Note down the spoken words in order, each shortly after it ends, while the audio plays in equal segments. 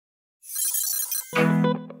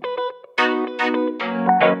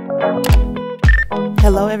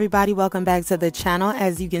Hello everybody, welcome back to the channel.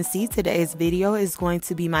 As you can see, today's video is going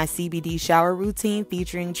to be my CBD shower routine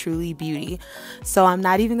featuring Truly Beauty. So I'm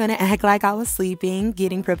not even going to act like I was sleeping.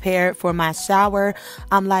 Getting prepared for my shower,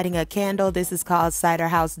 I'm lighting a candle. This is called Cider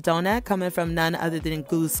House Donut, coming from none other than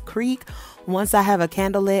Goose Creek. Once I have a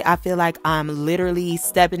candle lit, I feel like I'm literally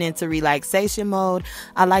stepping into relaxation mode.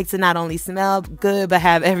 I like to not only smell good, but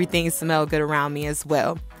have everything smell good around me as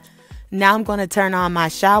well. Now I'm going to turn on my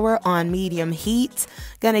shower on medium heat.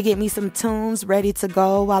 Gonna get me some tunes ready to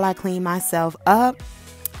go while I clean myself up.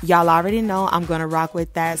 Y'all already know I'm going to rock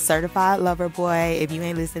with that Certified Lover Boy. If you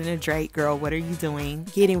ain't listening to Drake, girl, what are you doing?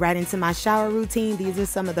 Getting right into my shower routine. These are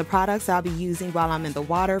some of the products I'll be using while I'm in the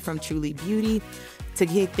water from Truly Beauty. To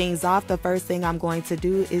kick things off, the first thing I'm going to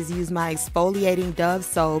do is use my exfoliating Dove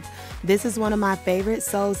soap. This is one of my favorite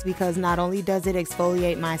soaps because not only does it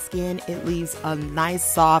exfoliate my skin, it leaves a nice,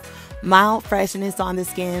 soft, mild freshness on the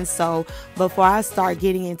skin. So before I start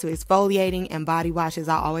getting into exfoliating and body washes,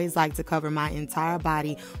 I always like to cover my entire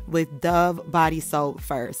body with Dove body soap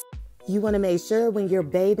first. You want to make sure when you're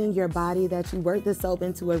bathing your body that you work the soap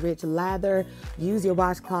into a rich lather. Use your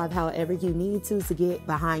washcloth however you need to get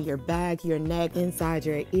behind your back, your neck, inside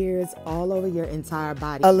your ears, all over your entire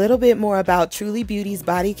body. A little bit more about Truly Beauty's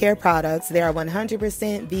body care products. They are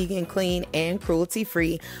 100% vegan, clean, and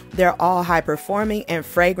cruelty-free. They're all high-performing and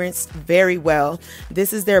fragranced very well.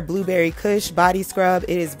 This is their Blueberry Kush body scrub.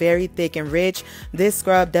 It is very thick and rich. This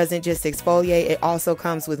scrub doesn't just exfoliate, it also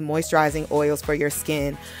comes with moisturizing oils for your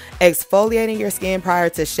skin. Exfoliating your skin prior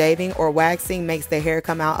to shaving or waxing makes the hair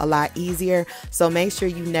come out a lot easier, so make sure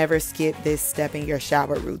you never skip this step in your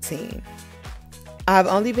shower routine. I've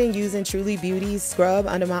only been using Truly Beauty's scrub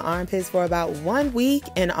under my armpits for about 1 week,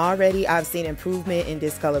 and already I've seen improvement in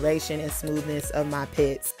discoloration and smoothness of my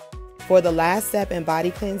pits. For the last step in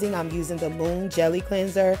body cleansing, I'm using the Moon Jelly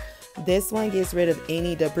Cleanser. This one gets rid of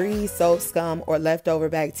any debris, soap, scum, or leftover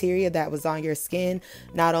bacteria that was on your skin.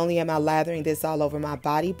 Not only am I lathering this all over my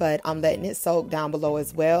body, but I'm letting it soak down below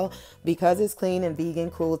as well. Because it's clean and vegan,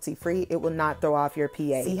 cruelty-free, it will not throw off your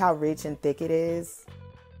pH. See how rich and thick it is?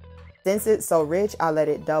 Since it's so rich, I let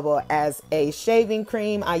it double as a shaving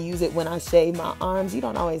cream. I use it when I shave my arms. You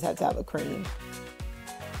don't always have to have a cream.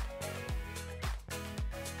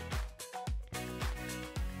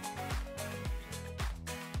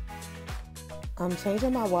 I'm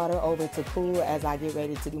changing my water over to cool as I get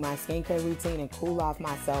ready to do my skincare routine and cool off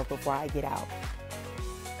myself before I get out.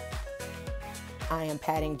 I am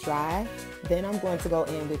patting dry. Then I'm going to go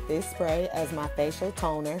in with this spray as my facial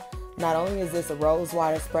toner. Not only is this a rose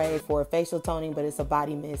water spray for facial toning, but it's a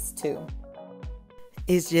body mist too.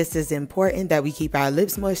 It's just as important that we keep our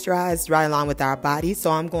lips moisturized right along with our body.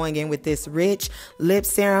 So I'm going in with this rich lip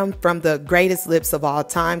serum from the Greatest Lips of All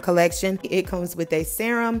Time collection. It comes with a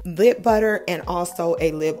serum, lip butter, and also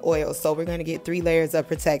a lip oil. So we're going to get 3 layers of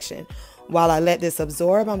protection. While I let this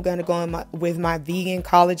absorb, I'm going to go in with my vegan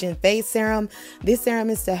collagen face serum. This serum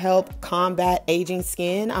is to help combat aging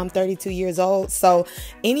skin. I'm 32 years old, so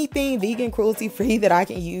anything vegan, cruelty-free that I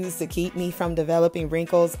can use to keep me from developing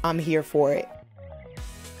wrinkles, I'm here for it.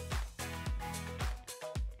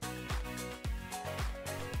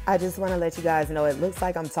 I just want to let you guys know it looks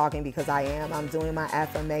like I'm talking because I am. I'm doing my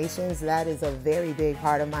affirmations. That is a very big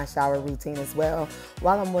part of my shower routine as well.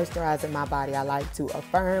 While I'm moisturizing my body, I like to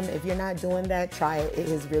affirm. If you're not doing that, try it. It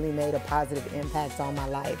has really made a positive impact on my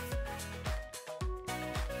life.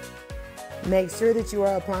 Make sure that you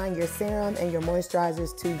are applying your serum and your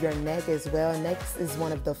moisturizers to your neck as well. Neck is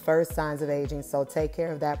one of the first signs of aging, so take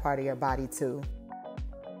care of that part of your body too.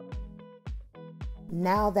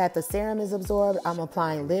 Now that the serum is absorbed, I'm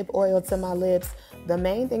applying lip oil to my lips. The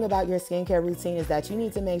main thing about your skincare routine is that you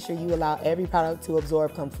need to make sure you allow every product to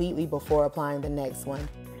absorb completely before applying the next one.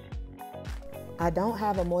 I don't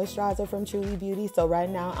have a moisturizer from Truly Beauty, so right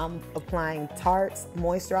now I'm applying Tarte's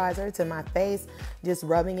moisturizer to my face, just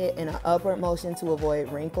rubbing it in an upward motion to avoid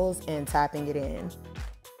wrinkles and tapping it in.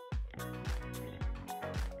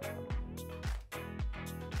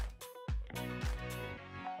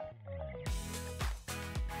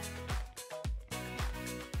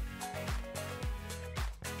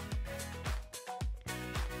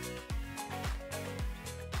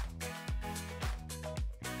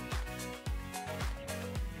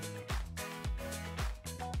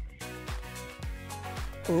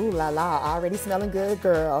 Ooh la la, already smelling good,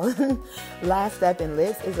 girl. Last step in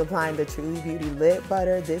lips is applying the Truly Beauty lip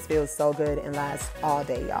butter. This feels so good and lasts all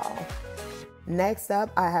day, y'all. Next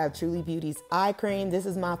up, I have Truly Beauty's eye cream. This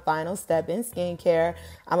is my final step in skincare.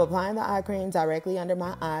 I'm applying the eye cream directly under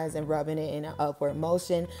my eyes and rubbing it in an upward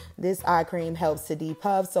motion. This eye cream helps to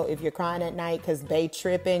depuff, so if you're crying at night because they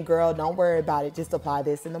tripping, girl, don't worry about it. Just apply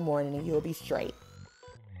this in the morning and you'll be straight.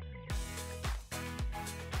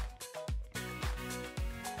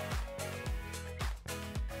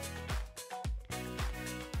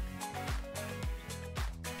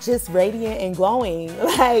 Just radiant and glowing.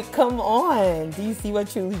 Like, come on. Do you see what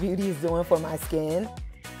Truly Beauty is doing for my skin?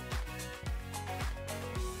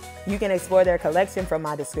 You can explore their collection from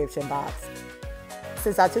my description box.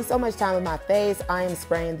 Since I took so much time with my face, I am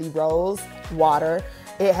spraying the rose water.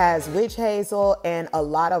 It has witch hazel and a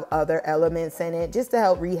lot of other elements in it just to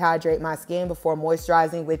help rehydrate my skin before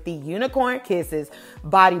moisturizing with the Unicorn Kisses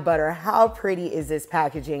body butter. How pretty is this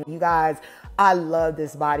packaging? You guys, I love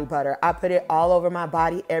this body butter. I put it all over my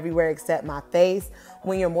body, everywhere except my face.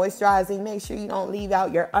 When you're moisturizing, make sure you don't leave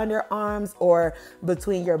out your underarms or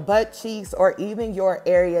between your butt cheeks or even your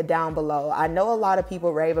area down below. I know a lot of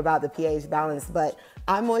people rave about the pH balance, but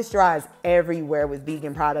I moisturize everywhere with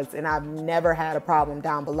vegan products and I've never had a problem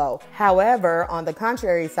down below. However, on the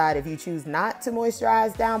contrary side, if you choose not to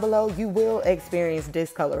moisturize down below, you will experience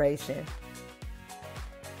discoloration.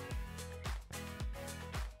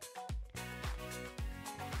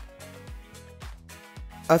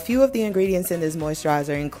 A few of the ingredients in this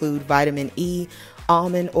moisturizer include vitamin E,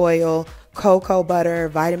 almond oil, cocoa butter,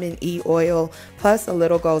 vitamin E oil, plus a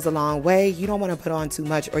little goes a long way. You don't want to put on too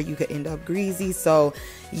much or you could end up greasy. So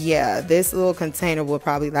yeah, this little container will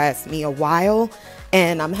probably last me a while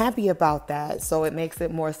and I'm happy about that. So it makes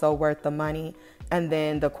it more so worth the money. And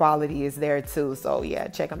then the quality is there too. So yeah,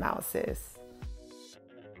 check them out, sis.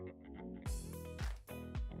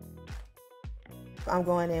 I'm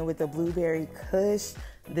going in with the Blueberry Kush.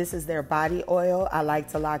 This is their body oil. I like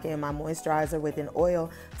to lock in my moisturizer with an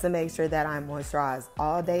oil to make sure that I'm moisturized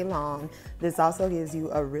all day long. This also gives you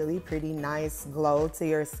a really pretty nice glow to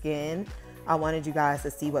your skin. I wanted you guys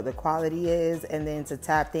to see what the quality is and then to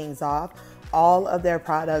tap things off. All of their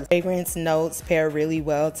products, fragrance notes pair really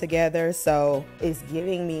well together. So it's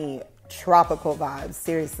giving me tropical vibes.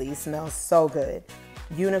 Seriously, it smells so good.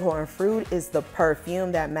 Unicorn Fruit is the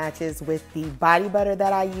perfume that matches with the body butter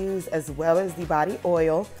that I use as well as the body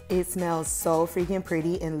oil. It smells so freaking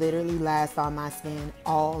pretty and literally lasts on my skin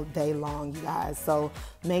all day long, you guys. So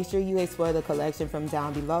make sure you explore the collection from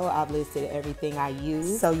down below. I've listed everything I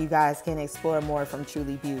use so you guys can explore more from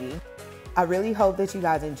Truly Beauty. I really hope that you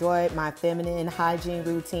guys enjoyed my feminine hygiene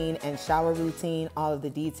routine and shower routine, all of the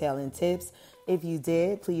detail and tips. If you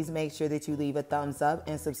did, please make sure that you leave a thumbs up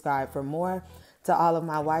and subscribe for more. To all of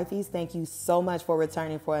my wifeys, thank you so much for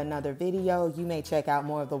returning for another video. You may check out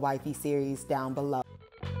more of the wifey series down below.